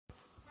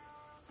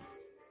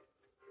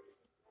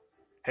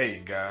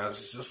Hey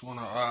guys, just want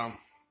to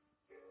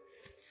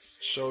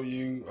show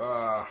you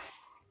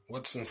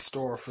what's in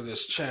store for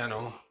this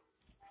channel.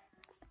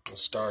 We'll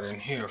start in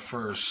here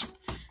first.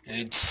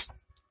 It's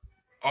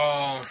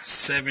all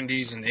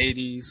 70s and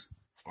 80s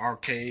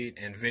arcade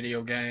and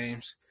video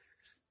games.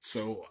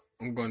 So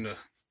I'm going to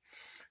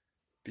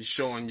be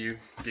showing you,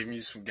 giving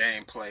you some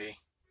gameplay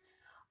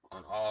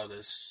on all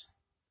this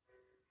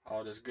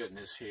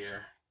goodness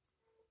here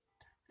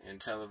in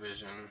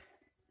television.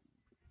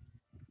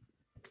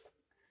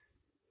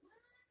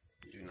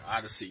 You know,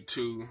 Odyssey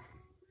 2.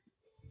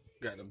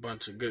 Got a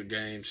bunch of good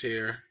games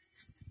here.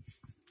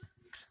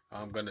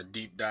 I'm gonna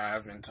deep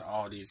dive into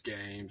all these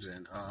games,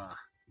 and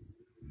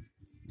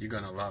you're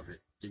gonna love it.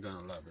 You're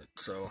gonna love it.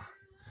 So,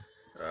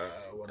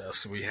 what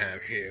else do we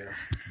have here?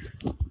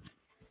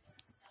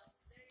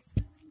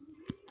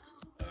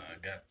 I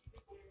got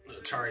the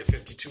Atari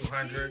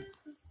 5200.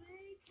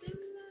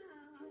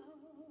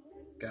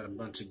 Got a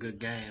bunch of good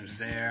games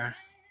there.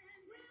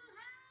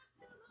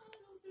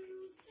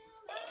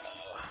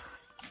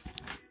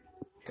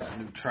 Got a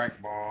new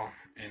trackball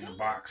in the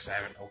box I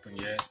haven't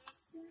opened yet.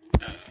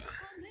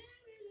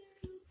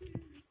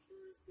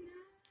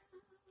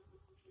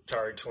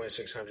 Atari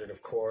 2600,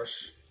 of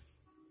course.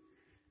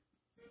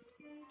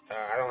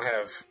 I don't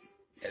have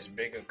as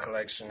big a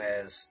collection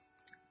as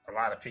a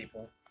lot of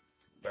people,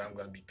 but I'm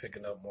going to be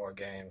picking up more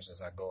games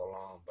as I go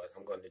along. But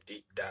I'm going to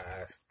deep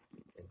dive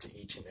into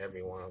each and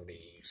every one of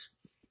these,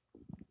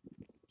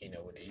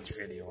 with each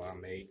video I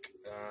make.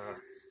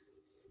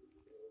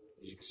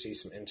 You can see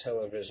some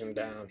Intellivision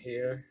down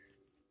here.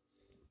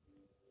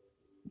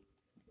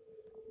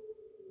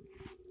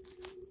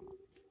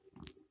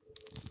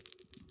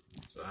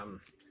 So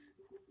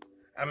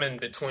I'm in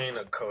between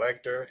a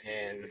collector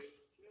and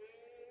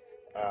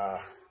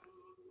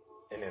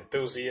an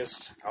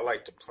enthusiast. I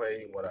like to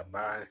play what I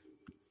buy,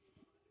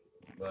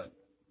 but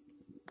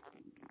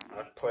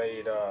I've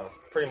played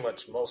pretty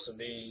much most of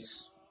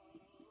these.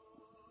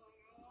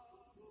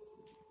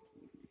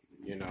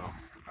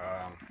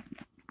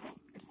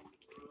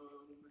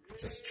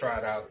 Just try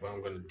it out, but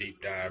I'm going to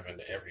deep dive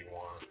into every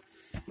one.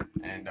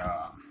 And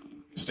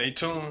stay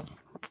tuned.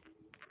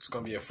 It's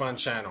going to be a fun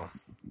channel,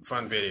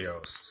 fun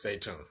videos. Stay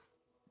tuned.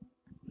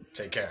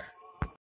 Take care.